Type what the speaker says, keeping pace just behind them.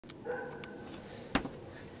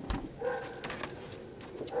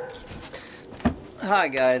Hi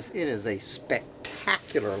guys, it is a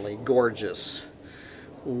spectacularly gorgeous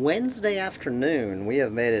Wednesday afternoon. We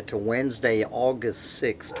have made it to Wednesday, August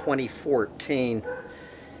 6, 2014,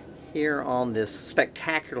 here on this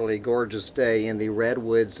spectacularly gorgeous day in the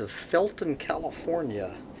redwoods of Felton,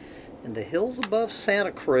 California, in the hills above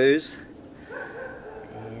Santa Cruz.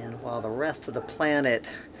 And while the rest of the planet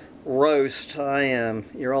roast, I am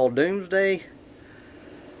your old doomsday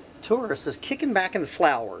tourist is kicking back in the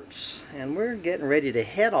flowers, and we're getting ready to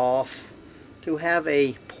head off to have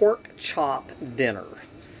a pork chop dinner.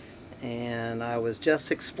 And I was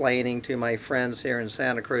just explaining to my friends here in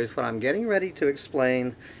Santa Cruz what I'm getting ready to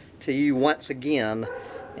explain to you once again,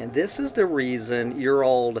 and this is the reason your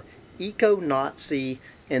old eco-Nazi,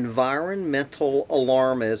 environmental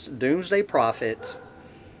alarmist, doomsday prophet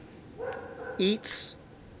eats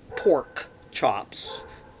pork chops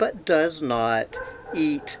but does not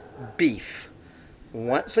eat beef.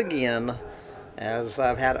 Once again, as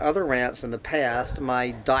I've had other rants in the past,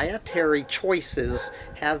 my dietary choices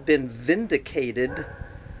have been vindicated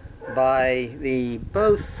by the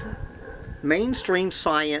both mainstream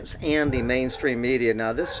science and the mainstream media.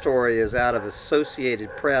 Now, this story is out of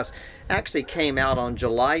Associated Press. Actually came out on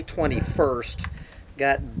July 21st.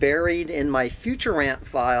 Got buried in my future rant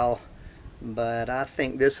file, but I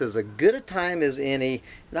think this is as good a time as any,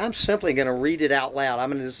 and I'm simply going to read it out loud.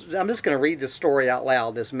 I'm just going to read this story out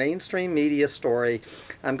loud, this mainstream media story.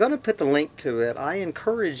 I'm going to put the link to it. I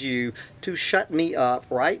encourage you to shut me up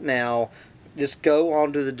right now. Just go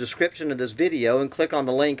onto the description of this video and click on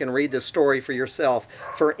the link and read this story for yourself.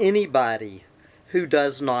 For anybody who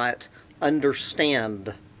does not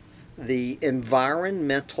understand the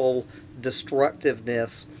environmental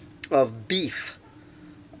destructiveness of beef,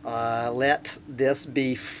 let this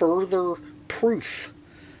be further proof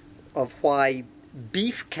of why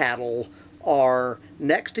beef cattle are,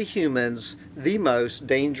 next to humans, the most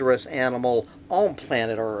dangerous animal on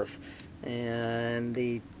planet Earth. And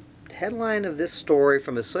the headline of this story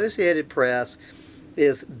from Associated Press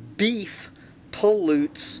is "Beef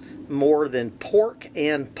Pollutes More Than Pork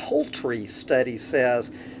and Poultry," study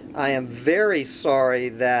says. I am very sorry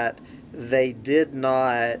that they did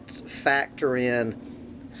not factor in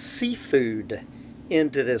seafood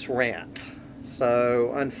into this rant.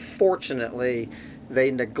 So unfortunately they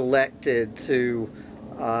neglected to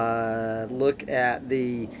look at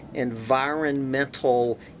the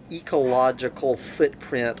environmental ecological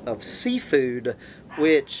footprint of seafood,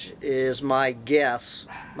 which is my guess,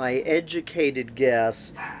 my educated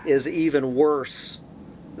guess, is even worse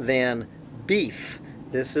than beef.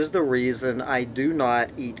 This is the reason I do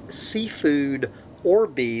not eat seafood or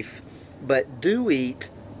beef, but do eat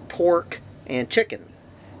pork and chicken,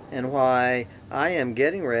 and why I am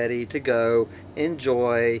getting ready to go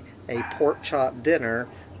enjoy a pork chop dinner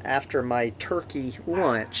after my turkey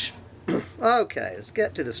lunch. Okay, let's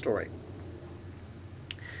get to the story.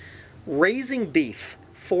 Raising beef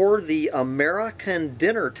for the American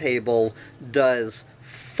dinner table does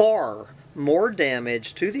far more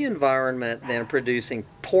damage to the environment than producing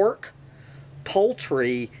pork,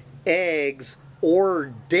 poultry, eggs,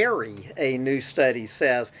 or dairy, a new study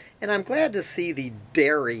says. And I'm glad to see the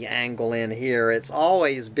dairy angle in here. It's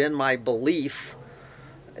always been my belief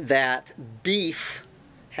that beef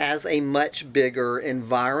has a much bigger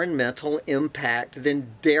environmental impact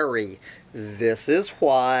than dairy. This is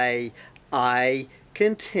why I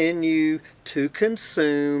continue to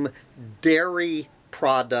consume dairy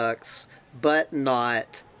products but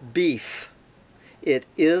not beef. It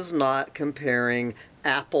is not comparing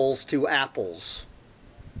apples to apples.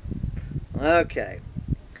 Okay.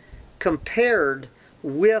 Compared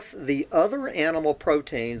with the other animal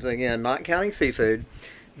proteins, again, not counting seafood,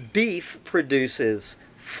 beef produces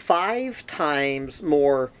 5 times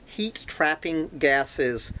more heat-trapping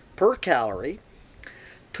gases per calorie,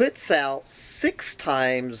 puts out 6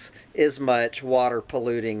 times as much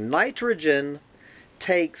water-polluting nitrogen,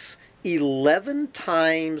 takes 11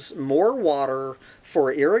 times more water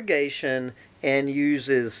for irrigation, and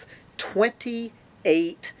uses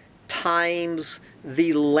 28 times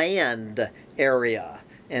the land area.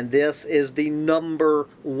 And this is the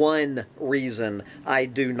 #1 reason I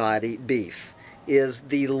do not eat beef, is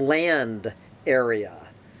the land area,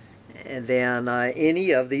 and then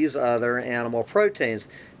any of these other animal proteins.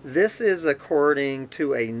 This is according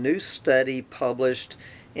to a new study published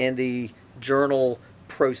in the journal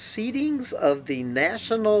Proceedings of the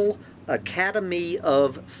National Academy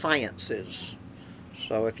of Sciences.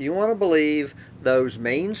 So if you want to believe those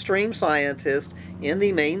mainstream scientists in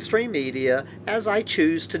the mainstream media, as I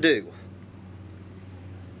choose to do.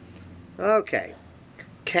 Okay.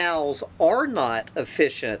 Cows are not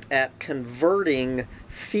efficient at converting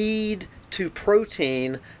feed to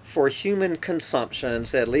protein for human consumption,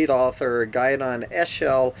 said lead author Gaidon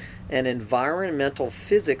Eshel, an environmental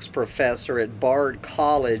physics professor at Bard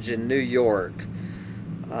College in New York.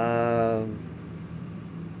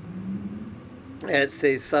 Let's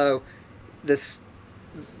see, so this,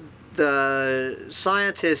 the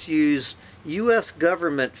scientists use U.S.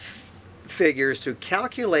 government figures to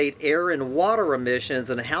calculate air and water emissions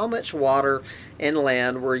and how much water and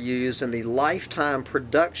land were used in the lifetime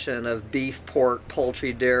production of beef, pork,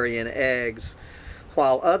 poultry, dairy, and eggs.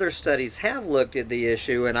 While other studies have looked at the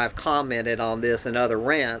issue, and I've commented on this in other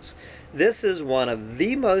rants, this is one of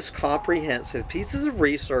the most comprehensive pieces of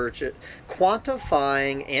research at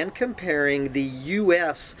quantifying and comparing the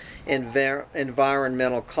U.S.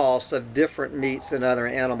 environmental costs of different meats and other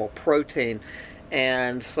animal protein.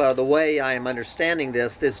 And so the way I am understanding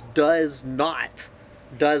this, this does not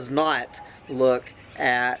look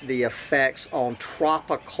at the effects on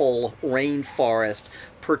tropical rainforest,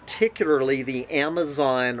 particularly the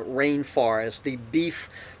Amazon rainforest. The beef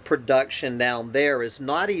production down there is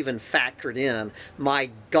not even factored in. My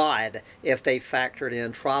God, if they factored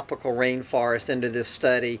in tropical rainforest into this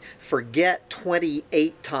study, forget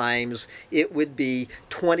 28 times, it would be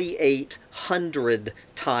 2,800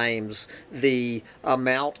 times the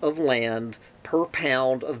amount of land per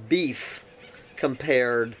pound of beef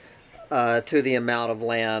compared to the amount of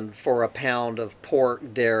land for a pound of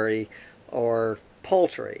pork, dairy, or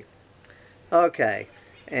poultry. Okay,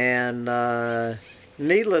 and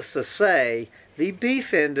needless to say, the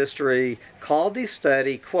beef industry called the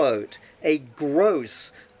study, quote, a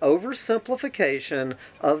gross oversimplification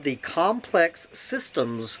of the complex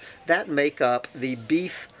systems that make up the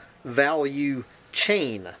beef value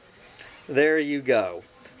chain. There you go.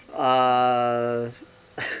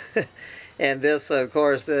 And this, of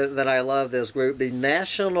course, that I love this group, the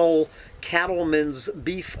National Cattlemen's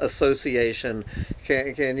Beef Association.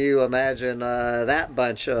 Can you imagine that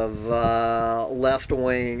bunch of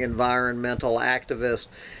left-wing environmental activists?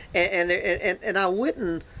 And I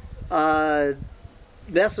wouldn't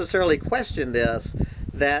necessarily question this,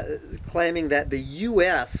 that claiming that the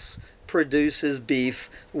U.S. produces beef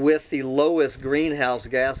with the lowest greenhouse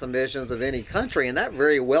gas emissions of any country, and that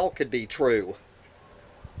very well could be true.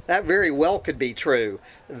 That very well could be true,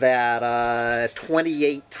 that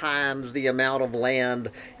 28 times the amount of land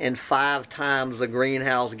and 5 times the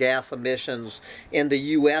greenhouse gas emissions in the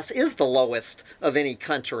U.S. is the lowest of any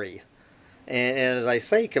country. And as I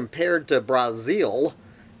say, compared to Brazil,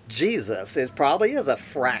 Jesus, it probably is a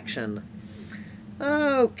fraction.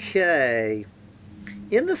 Okay.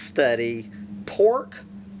 In the study, pork,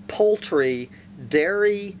 poultry,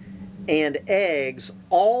 dairy, and eggs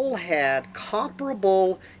all had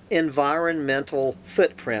comparable environmental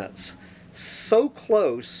footprints. So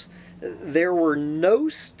close, there were no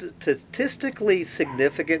statistically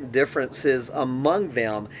significant differences among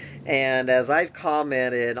them. And as I've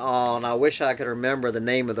commented on, I wish I could remember the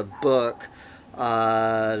name of the book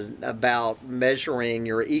about measuring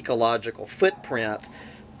your ecological footprint,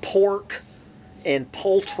 pork and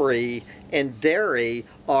poultry and dairy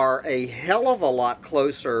are a hell of a lot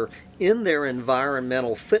closer in their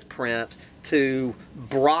environmental footprint to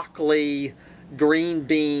broccoli, green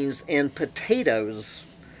beans, and potatoes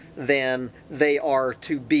than they are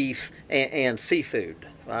to beef and seafood.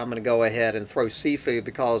 I'm going to go ahead and throw seafood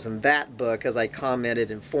because in that book, as I commented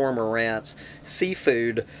in former rants,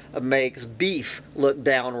 seafood makes beef look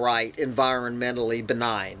downright environmentally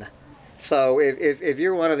benign. So if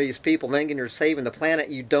you're one of these people thinking you're saving the planet,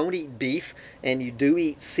 you don't eat beef and you do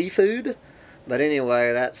eat seafood. But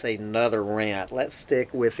anyway, that's another rant. Let's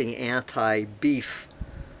stick with the anti-beef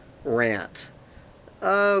rant.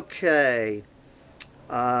 Okay.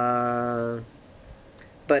 But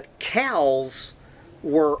cows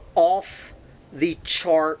were off the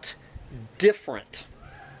chart different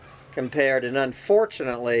compared, and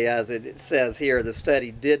unfortunately, as it says here, the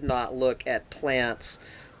study did not look at plants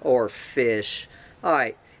or fish. All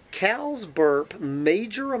right, cows burp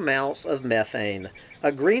major amounts of methane,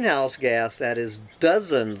 a greenhouse gas that is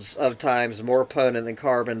dozens of times more potent than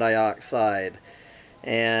carbon dioxide.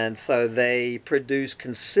 And so they produce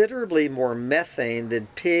considerably more methane than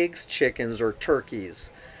pigs, chickens, or turkeys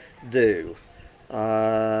do.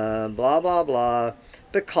 Blah, blah, blah.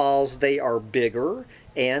 Because they are bigger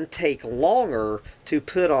and take longer to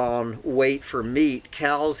put on weight for meat,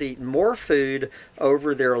 cows eat more food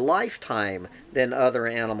over their lifetime than other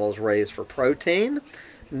animals raised for protein.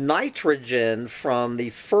 Nitrogen from the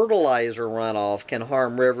fertilizer runoff can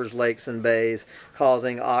harm rivers, lakes, and bays,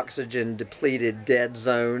 causing oxygen-depleted dead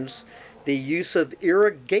zones. The use of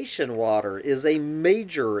irrigation water is a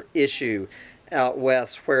major issue out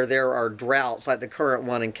west where there are droughts like the current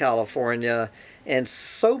one in California, and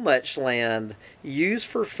so much land used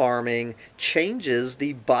for farming changes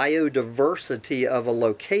the biodiversity of a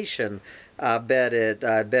location. I bet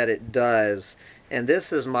it does. And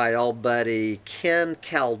this is my old buddy Ken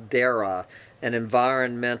Caldera, an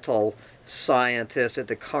environmental scientist at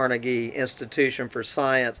the Carnegie Institution for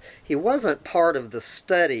Science. He wasn't part of the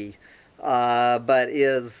study, but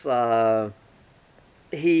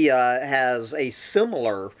he has a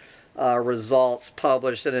similar results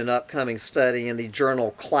published in an upcoming study in the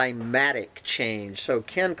journal Climatic Change. So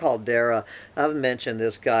Ken Caldera, I've mentioned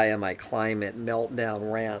this guy in my climate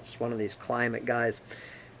meltdown rants, one of these climate guys.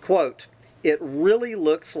 Quote, "It really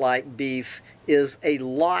looks like beef is a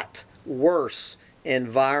lot worse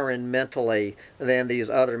environmentally than these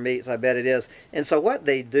other meats. I bet it is." And so what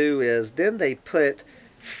they do is then they put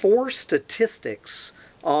 4 statistics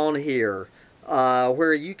on here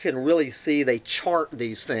where you can really see, they chart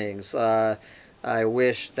these things. I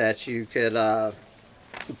wish that you could,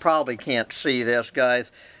 you probably can't see this,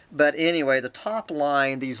 guys. But anyway, the top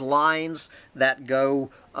line, these lines that go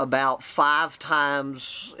about 5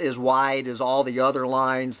 times as wide as all the other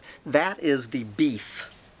lines, that is the beef,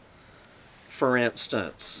 for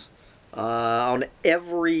instance. On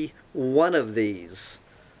every one of these,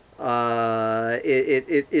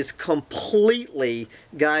 it is completely,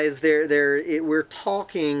 guys, we're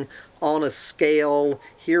talking on a scale.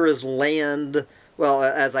 Here is land. Well,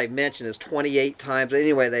 as I mentioned, it's 28 times.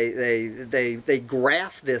 Anyway, they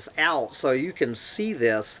graph this out so you can see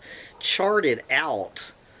this charted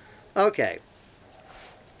out. Okay.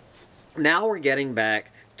 Now we're getting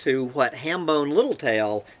back to what Hambone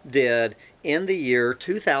Littletail did in the year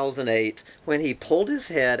 2008 when he pulled his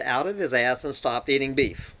head out of his ass and stopped eating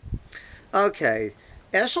beef. Okay,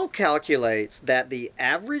 Eschel calculates that the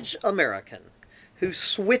average American who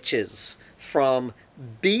switches from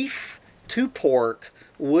beef to pork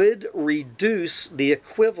would reduce the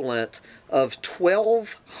equivalent of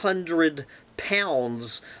 1,200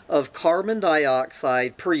 pounds of carbon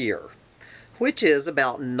dioxide per year, which is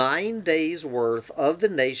about 9 days worth of the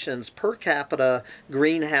nation's per capita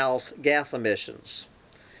greenhouse gas emissions.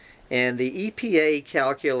 And the EPA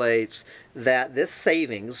calculates that this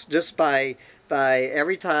savings, just by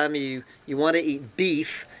every time you want to eat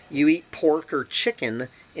beef, you eat pork or chicken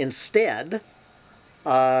instead,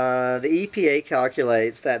 the EPA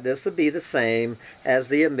calculates that this would be the same as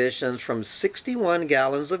the emissions from 61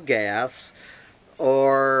 gallons of gas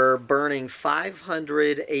or burning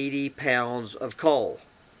 580 pounds of coal.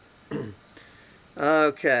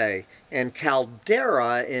 Okay, and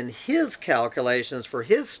Caldera, in his calculations for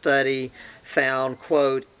his study, found,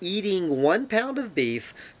 quote, eating 1 pound of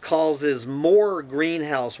beef causes more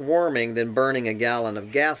greenhouse warming than burning a gallon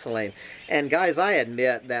of gasoline. And guys, I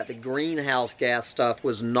admit that the greenhouse gas stuff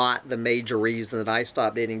was not the major reason that I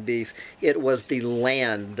stopped eating beef. It was the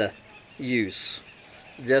land use,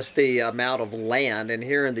 just the amount of land. And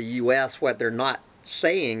here in the U.S., what they're not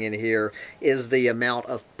saying in here is the amount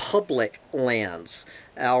of public lands,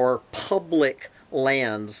 our public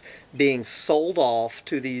lands being sold off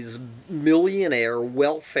to these millionaire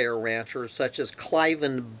welfare ranchers such as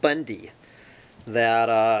Cliven Bundy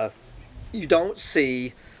that you don't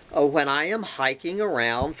see when I am hiking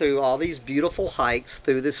around through all these beautiful hikes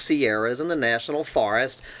through the Sierras and the National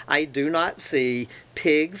Forest. I do not see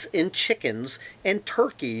pigs and chickens and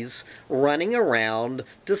turkeys running around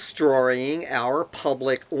destroying our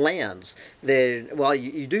public lands. Well,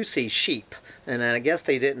 you do see sheep, and I guess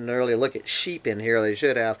they didn't really look at sheep in here. They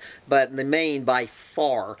should have. But in the main, by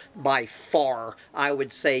far, I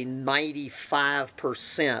would say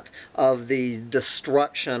 95% of the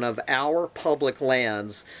destruction of our public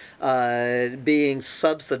lands being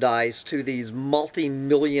subsidized to these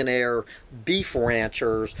multi-millionaire beef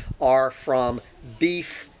ranchers are from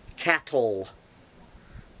beef cattle.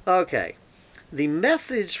 Okay, the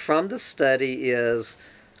message from the study is,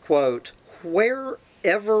 quote,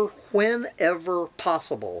 whenever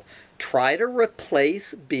possible, try to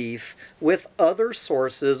replace beef with other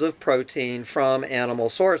sources of protein from animal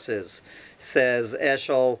sources, says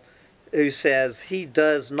Eschel, who says he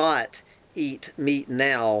does not eat meat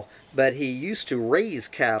now, but he used to raise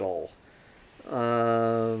cattle.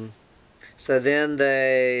 So then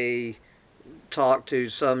they talked to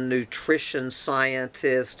some nutrition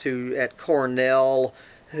scientist at Cornell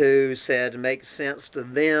who said it makes sense to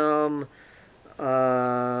them.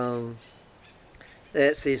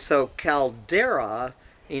 Let's see, so Caldera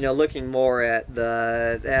looking more at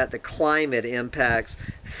the climate impacts,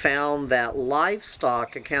 found that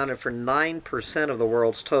livestock accounted for 9% of the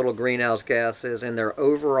world's total greenhouse gases, and their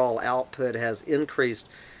overall output has increased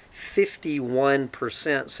 51%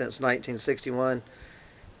 since 1961.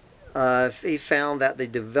 He found that the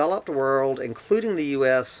developed world, including the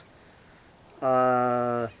U.S.,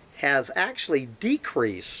 has actually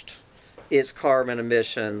decreased its carbon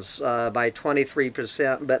emissions by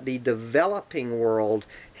 23%, but the developing world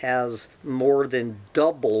has more than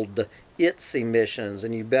doubled its emissions,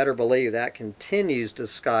 and you better believe that continues to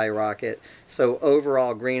skyrocket. So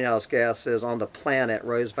overall greenhouse gases on the planet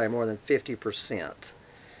rose by more than 50%.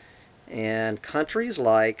 And countries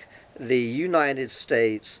like the United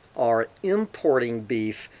States are importing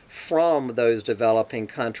beef from those developing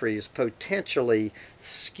countries, potentially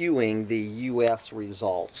skewing the U.S.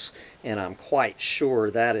 results. And I'm quite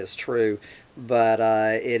sure that is true, but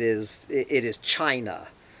it is China.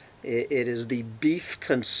 It is the beef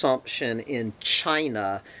consumption in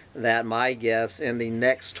China that my guess in the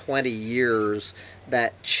next 20 years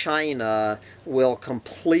that China will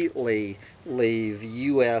completely leave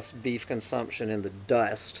U.S. beef consumption in the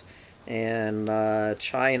dust. And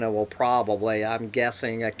China will probably, I'm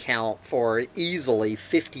guessing, account for easily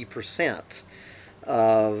 50%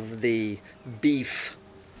 of the beef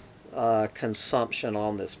consumption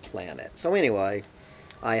on this planet. So anyway,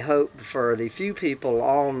 I hope for the few people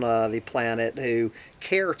on the planet who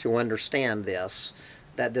care to understand this,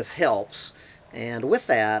 that this helps. And with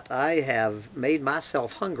that, I have made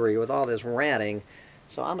myself hungry with all this ranting,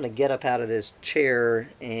 so I'm going to get up out of this chair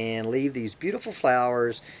and leave these beautiful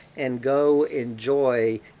flowers and go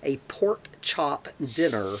enjoy a pork chop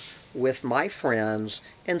dinner with my friends,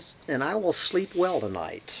 and I will sleep well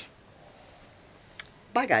tonight.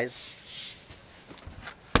 Bye, guys.